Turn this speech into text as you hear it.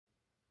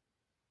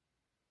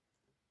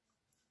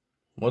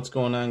What's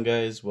going on,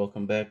 guys?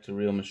 Welcome back to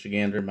Reel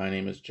Michigander. My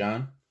name is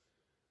John,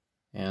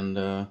 and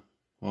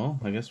well,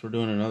 I guess we're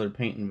doing another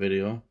painting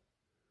video.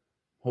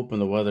 Hoping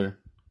the weather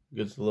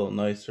gets a little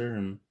nicer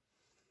and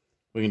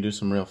we can do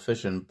some real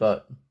fishing,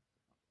 but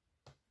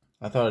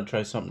I thought I'd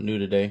try something new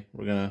today.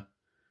 We're gonna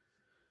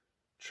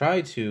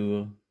try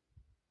to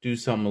do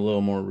something a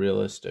little more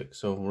realistic.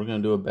 So we're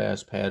gonna do a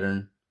bass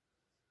pattern.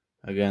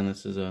 Again,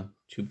 this is a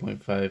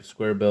 2.5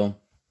 square bill.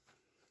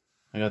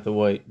 I got the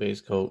white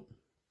base coat,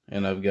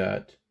 and I've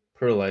got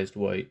pearlized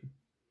white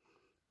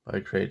by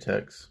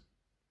Craytex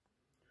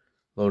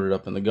loaded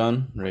up in the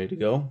gun, ready to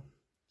go.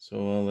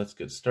 So let's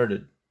get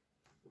started.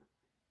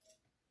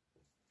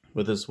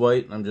 With this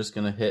white, I'm just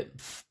going to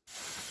hit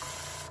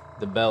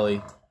the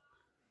belly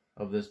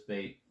of this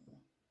bait.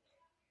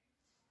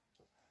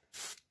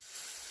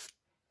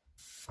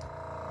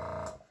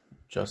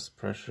 Adjust the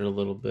pressure a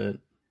little bit.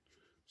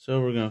 So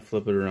we're going to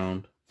flip it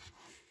around,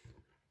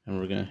 and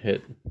we're going to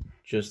hit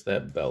just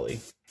that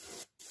belly.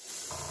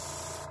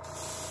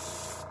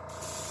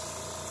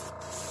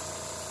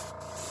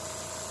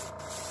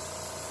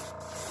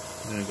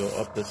 I'm going to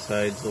go up the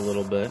sides a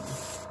little bit,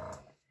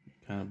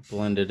 kind of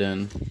blend it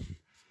in.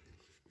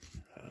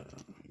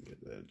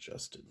 Get that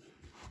adjusted.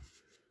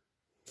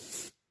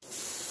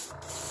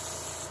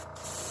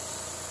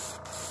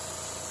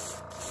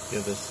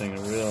 Give this thing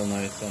a real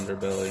nice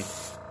underbelly.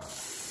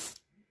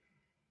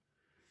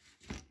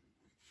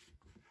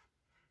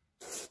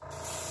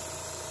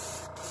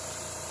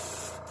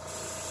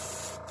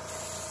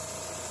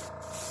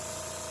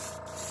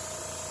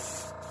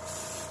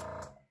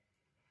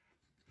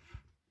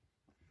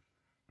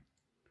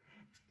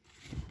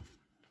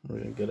 We're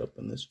going to get up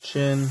on this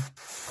chin.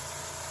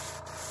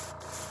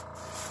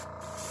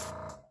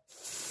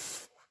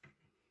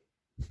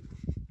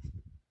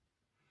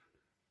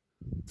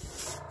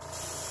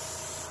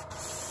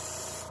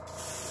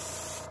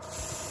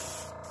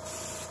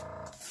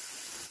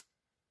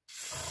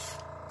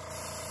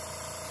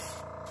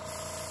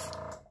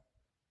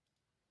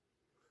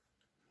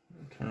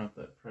 Turn up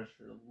that pressure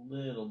a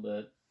little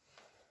bit.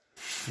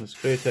 This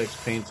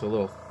Craytex paint's a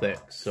little thick,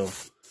 so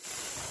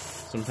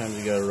sometimes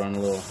you gotta run a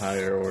little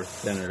higher or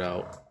thin it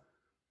out.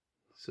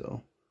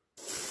 So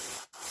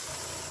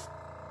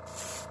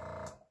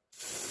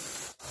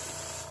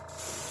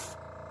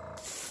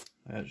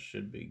that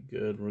should be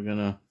good. We're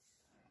gonna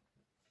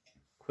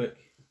quick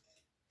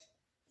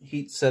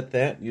heat set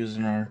that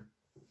using our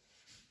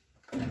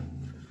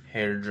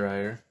hair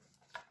dryer.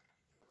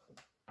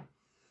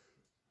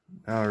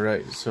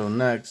 Alright, so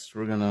next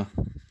we're gonna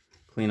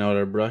clean out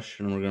our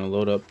brush and we're gonna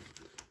load up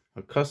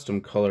a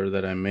custom color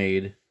that I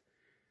made.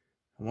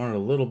 I wanted a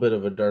little bit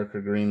of a darker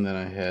green than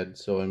I had,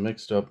 so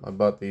I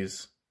bought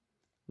these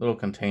little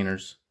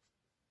containers.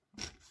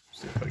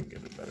 See if I can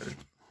get it better.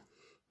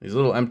 These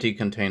little empty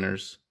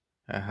containers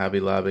at Hobby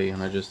Lobby,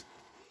 and I just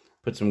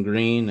put some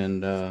green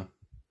and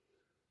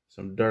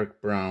some dark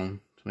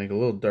brown to make a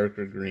little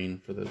darker green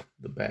for the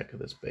back of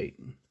this bait.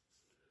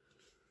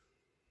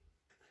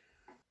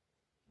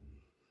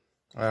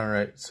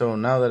 Alright, so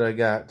now that I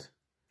got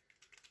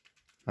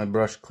my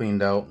brush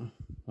cleaned out,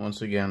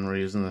 once again we're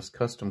using this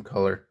custom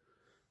color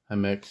I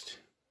mixed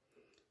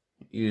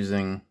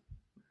using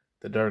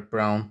the dark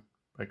brown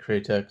by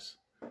Craytex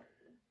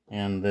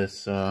and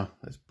this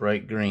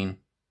bright green.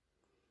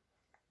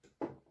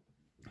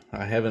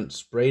 I haven't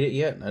sprayed it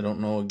yet. I don't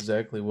know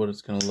exactly what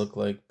it's going to look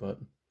like, but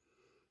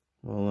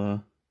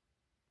we'll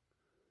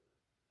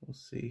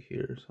see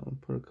here. So I'll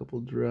put a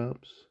couple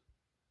drops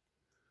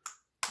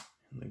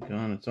in the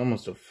gun. It's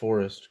almost a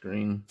forest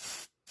green.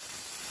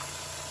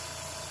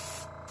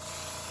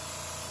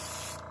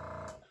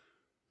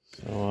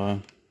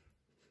 So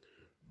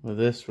with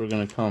this, we're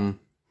going to come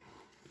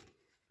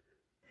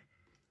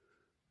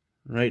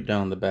right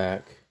down the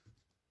back.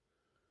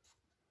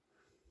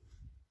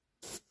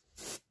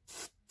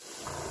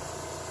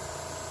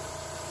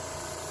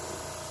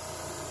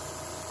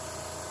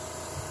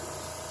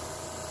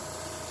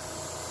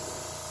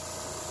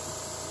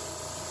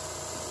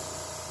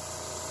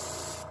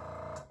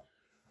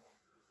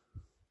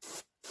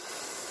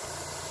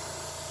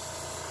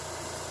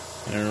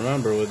 And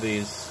remember, with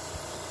these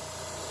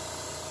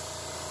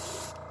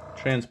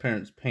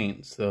transparent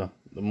paints, the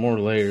more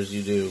layers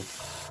you do,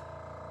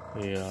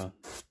 the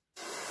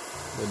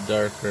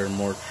darker,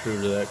 more true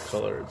to that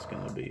color it's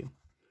going to be.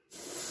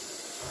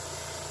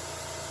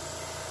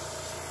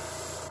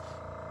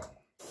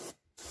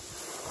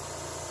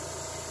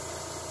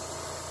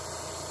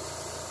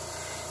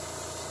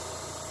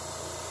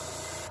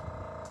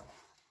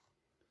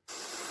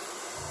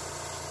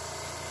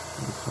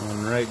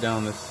 Coming right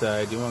down this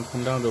side. You want to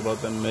come down to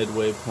about the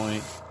midway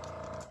point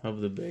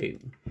of the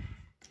bait.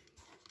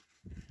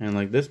 And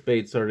like this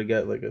bait's already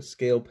got like a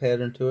scale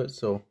pattern to it,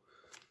 so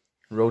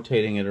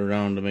rotating it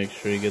around to make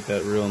sure you get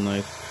that real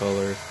nice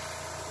color is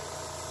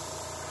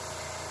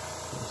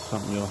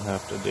something you'll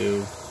have to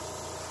do.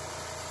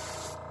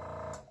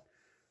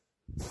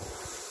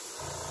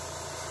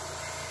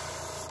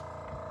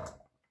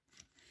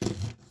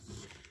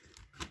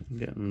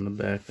 Getting the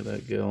back of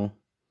that gill.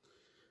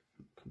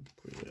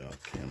 completely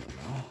off camera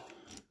now.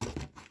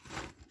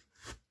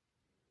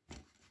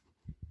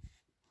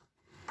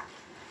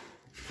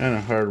 Kind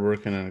of hard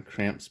working in a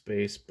cramped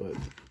space, but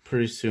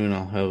pretty soon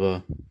I'll have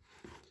a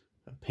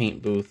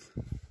paint booth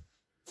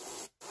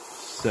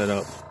set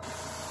up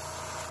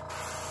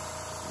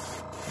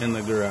in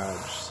the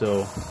garage,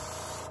 so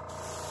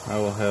I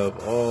will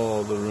have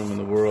all the room in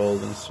the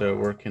world instead of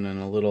working in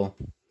a little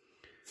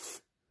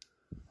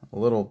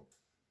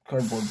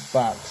cardboard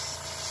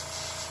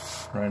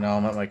box. Right now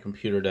I'm at my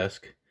computer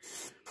desk.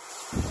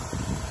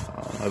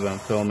 I've been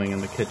filming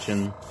in the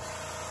kitchen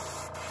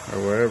or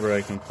wherever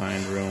I can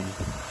find room.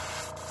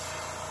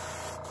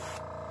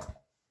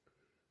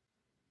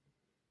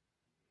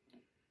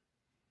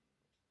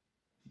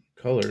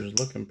 Color's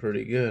looking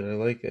pretty good. I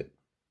like it.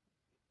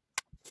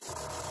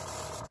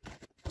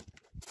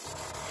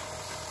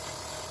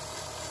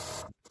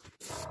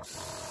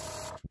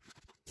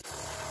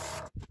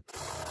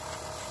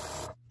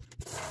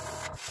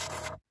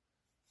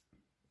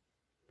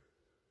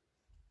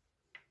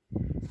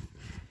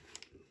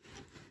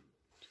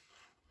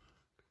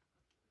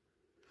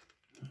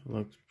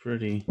 Looks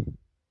pretty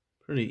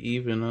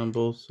even on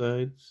both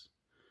sides.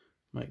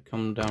 Might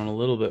come down a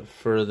little bit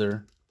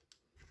further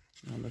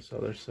on this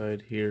other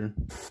side here.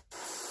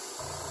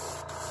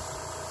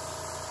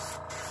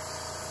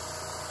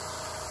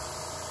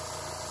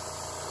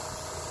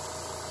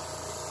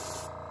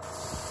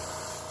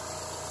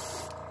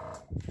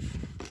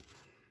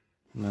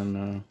 And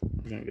then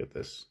we're gonna get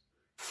this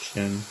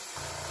chin.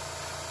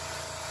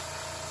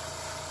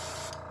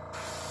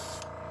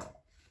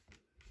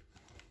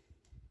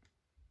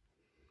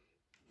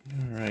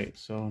 Alright,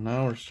 so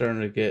now we're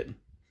starting to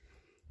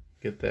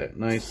get that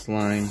nice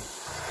line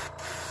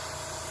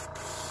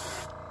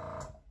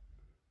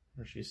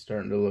where she's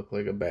starting to look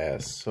like a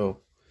bass.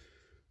 So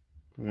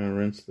I'm gonna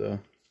rinse the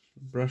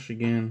brush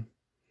again.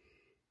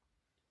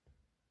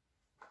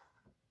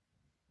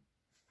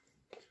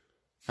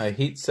 I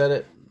heat set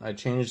it, I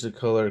changed the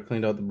color,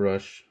 cleaned out the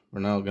brush. We're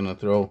now gonna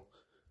throw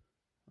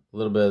a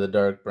little bit of the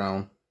dark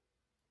brown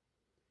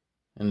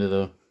into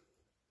the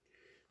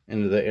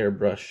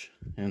airbrush,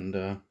 and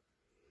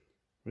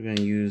we're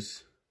gonna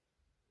use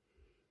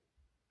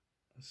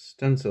a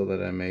stencil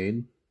that I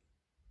made.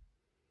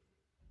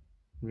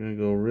 We're gonna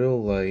go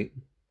real light.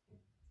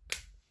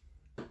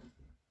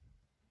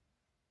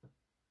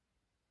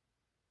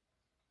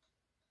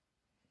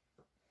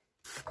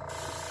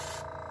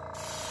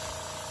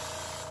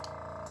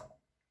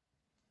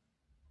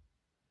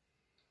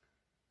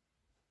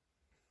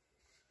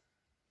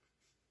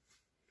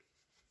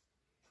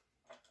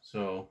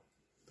 So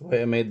the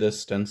way I made this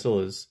stencil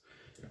is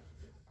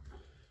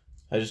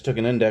I just took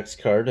an index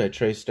card, I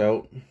traced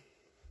out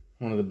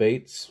one of the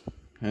baits,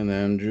 and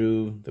then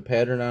drew the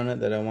pattern on it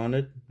that I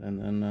wanted,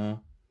 and then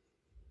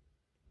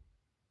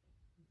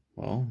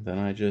well, then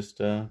I just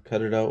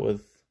cut it out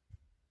with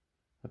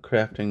a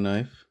crafting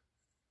knife.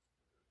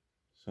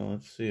 So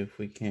let's see if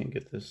we can't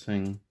get this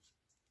thing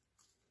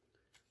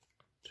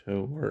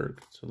to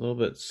work. It's a little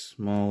bit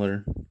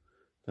smaller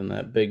than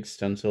that big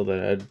stencil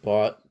that I'd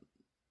bought.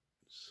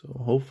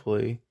 So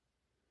hopefully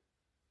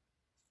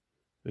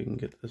we can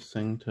get this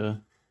thing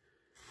to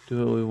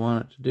do what we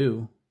want it to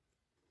do.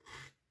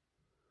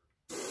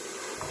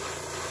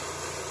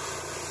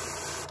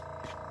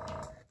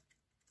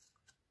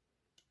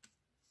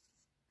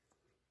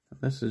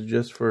 This is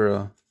just for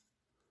a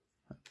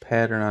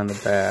pattern on the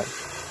back.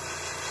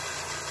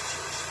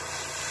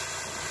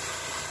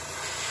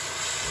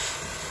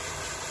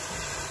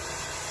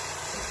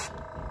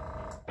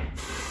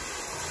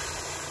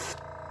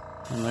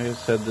 And like I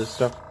said, this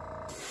stuff,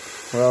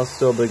 we're all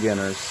still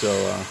beginners, so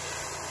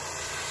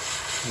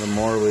the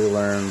more we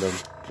learn,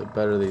 the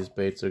better these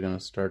baits are going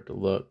to start to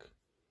look.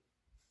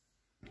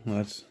 Well,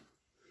 that's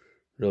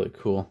really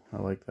cool.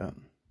 I like that.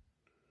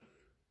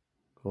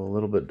 Go a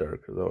little bit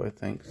darker though, I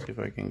think. See if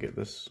I can get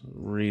this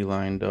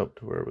re-lined up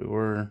to where we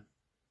were.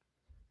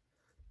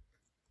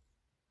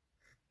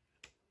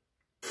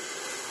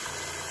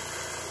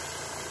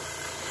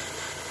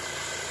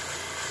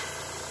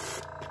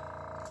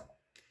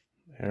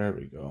 There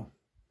we go.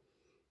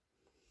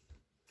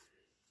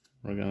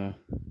 We're gonna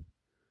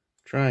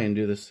try and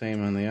do the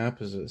same on the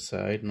opposite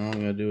side, and all I'm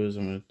gonna do is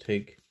I'm gonna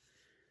take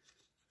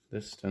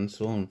this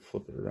stencil and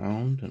flip it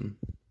around, and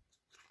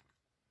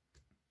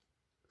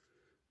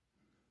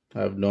I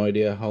have no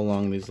idea how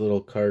long these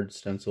little card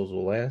stencils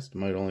will last. It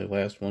might only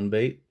last one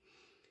bait,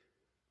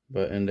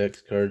 but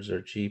index cards are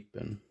cheap,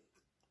 and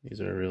these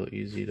are real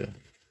easy to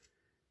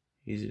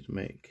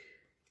make.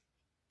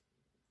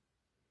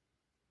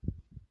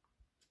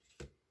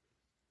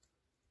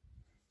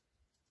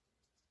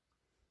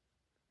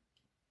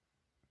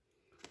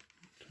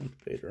 Turn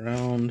the bait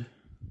around.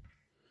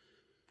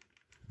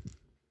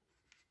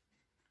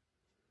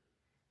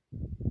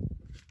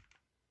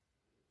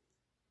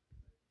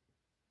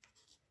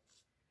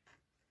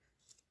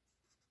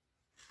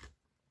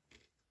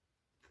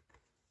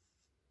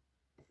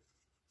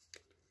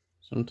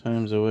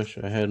 Sometimes I wish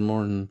I had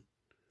more than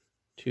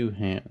two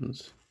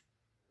hands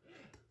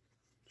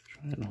to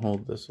Try and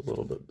hold this a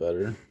little bit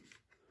better.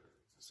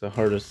 It's the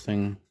hardest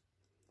thing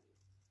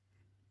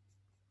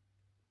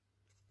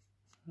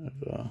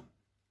I've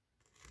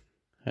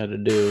had to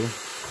do.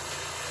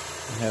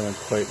 I haven't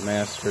quite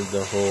mastered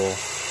the whole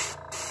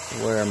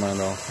where I'm going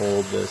to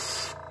hold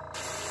this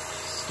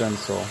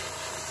stencil.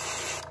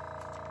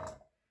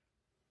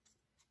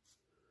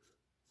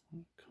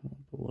 Come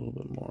up a little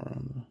bit more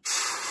on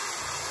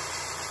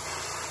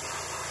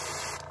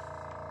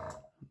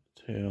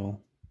the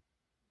tail.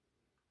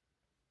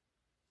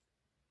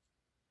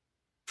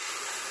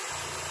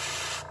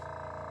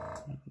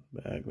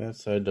 Back. That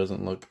side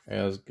doesn't look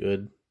as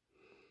good.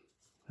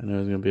 I know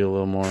it's going to be a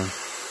little more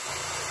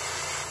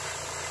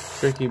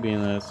tricky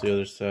being that's the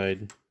other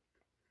side.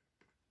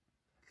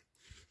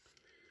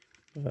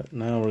 But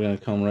now we're going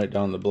to come right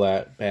down the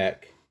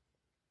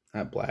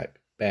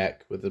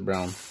back with the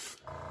brown.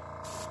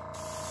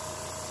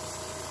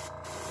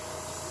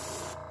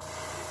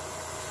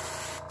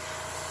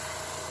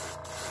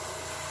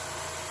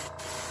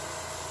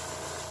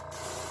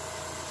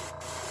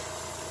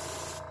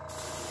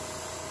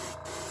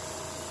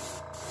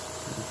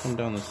 Come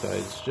down the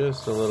sides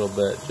just a little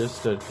bit,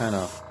 just to kind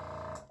of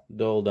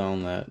dull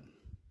down that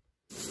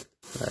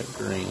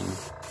green.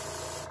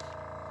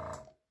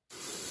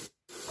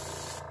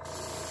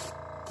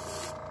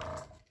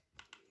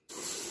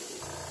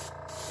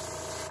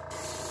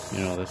 You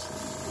know,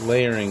 this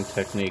layering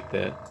technique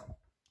that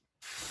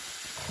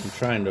I'm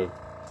trying to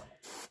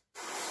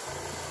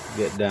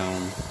get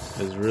down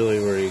is really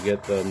where you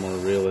get the more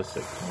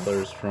realistic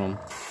colors from.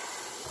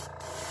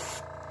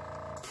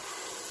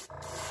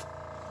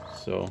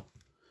 So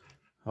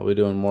I'll be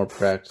doing more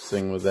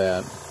practicing with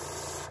that,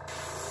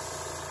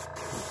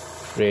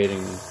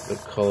 creating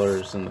the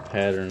colors and the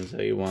patterns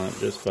that you want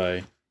just by,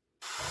 you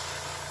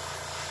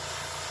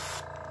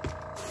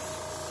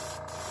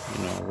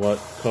know, what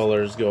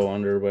colors go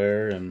under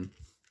where. And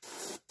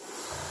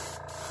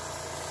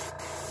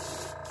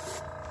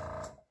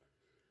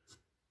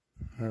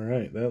all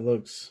right, that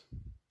looks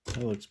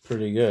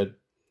pretty good.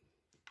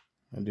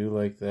 I do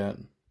like that.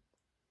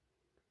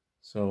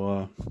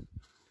 So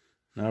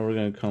now we're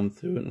going to come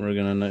through it and we're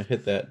going to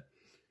hit that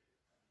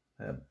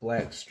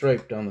black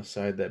stripe down the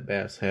side that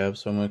bass have.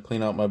 So I'm going to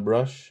clean out my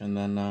brush and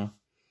then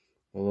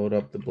we'll load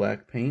up the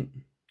black paint.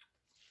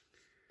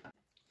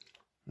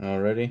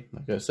 Alrighty,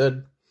 like I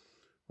said,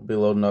 we'll be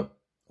loading up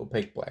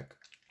opaque black.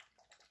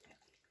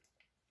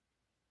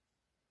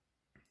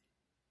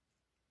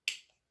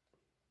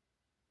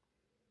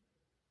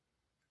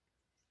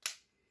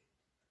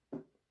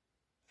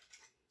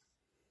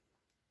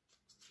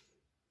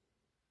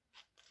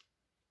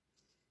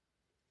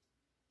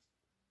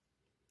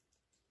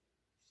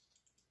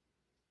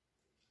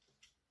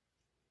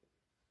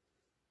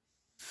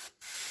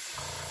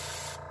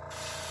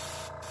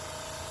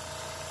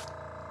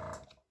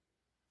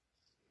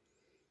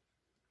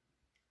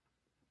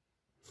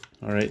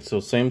 Alright, so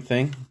same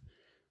thing.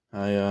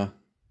 I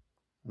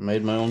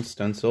made my own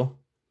stencil,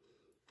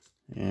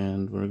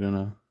 and we're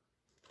gonna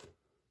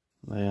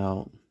lay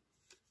out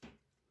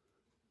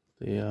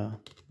the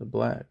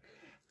black.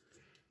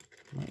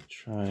 Might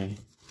try. I'm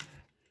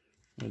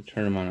gonna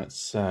turn them on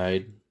its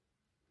side.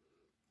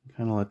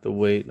 Kind of let the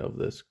weight of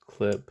this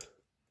clip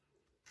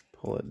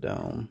pull it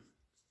down.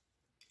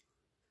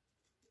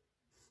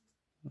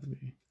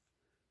 Maybe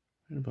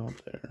right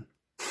about there.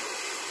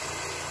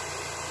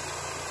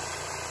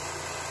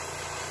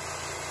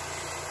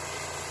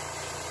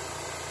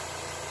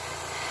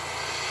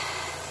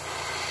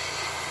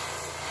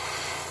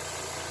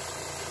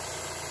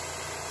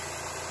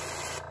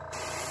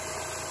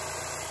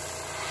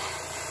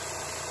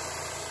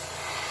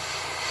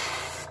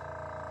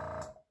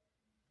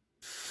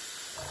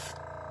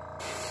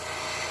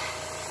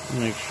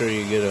 Make sure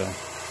you get a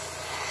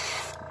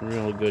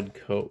real good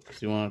coat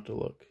because you want it to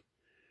look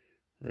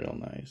real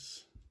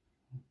nice.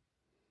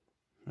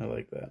 I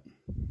like that.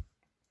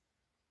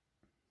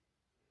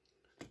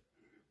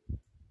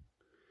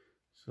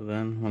 So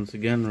then, once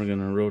again, we're going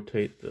to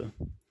rotate the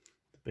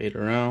bait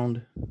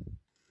around.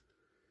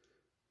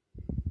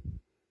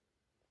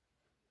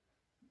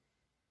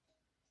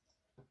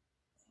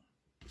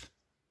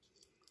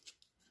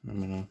 I'm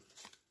going to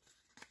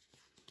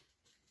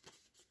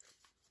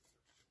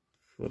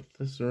flip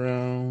this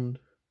around.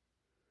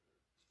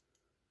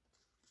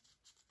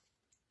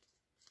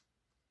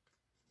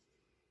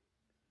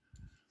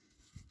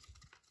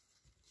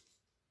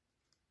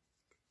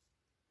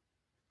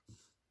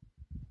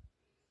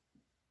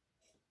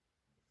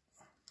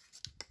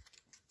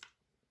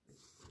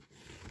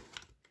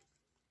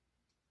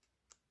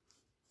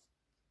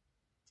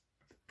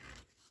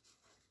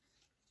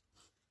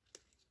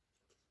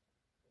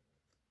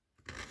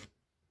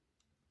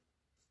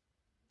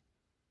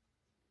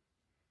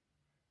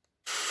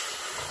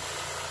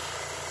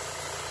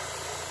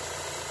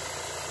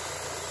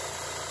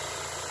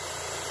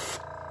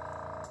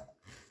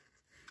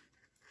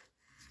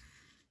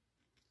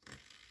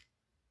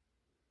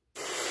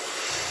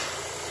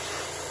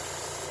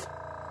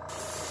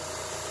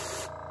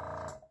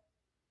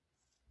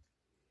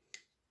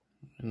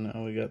 And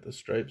now we got the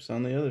stripes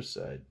on the other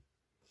side.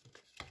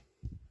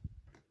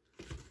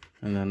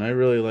 And then I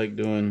really like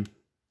doing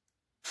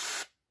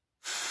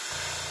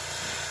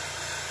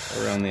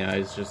around the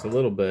eyes just a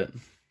little bit.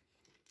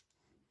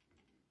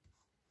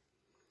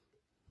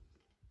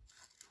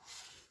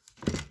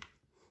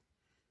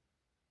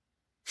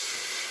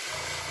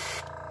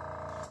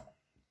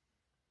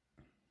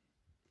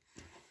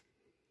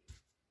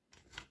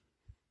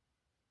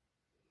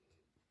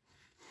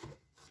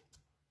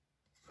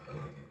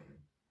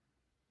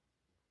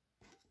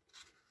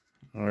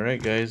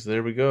 Alright guys,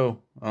 there we go.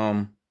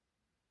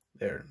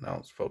 There, now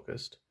it's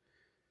focused.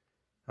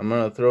 I'm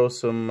gonna throw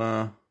some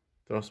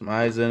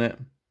eyes in it,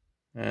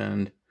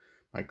 and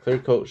my clear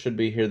coat should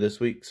be here this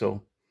week,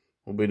 so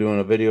we'll be doing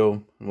a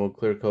video and we'll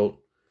clear coat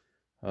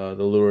the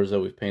lures that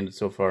we've painted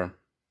so far.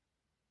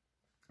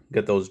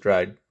 Get those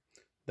dried.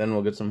 Then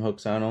we'll get some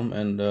hooks on them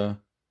and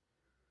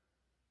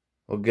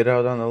we'll get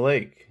out on the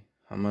lake.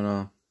 I'm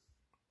gonna,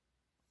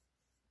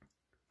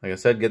 like I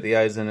said, get the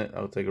eyes in it.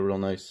 I'll take a real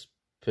nice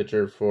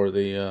picture for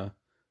the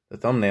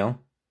thumbnail.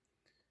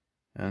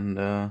 And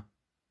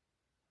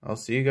I'll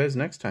see you guys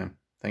next time.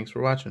 Thanks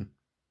for watching.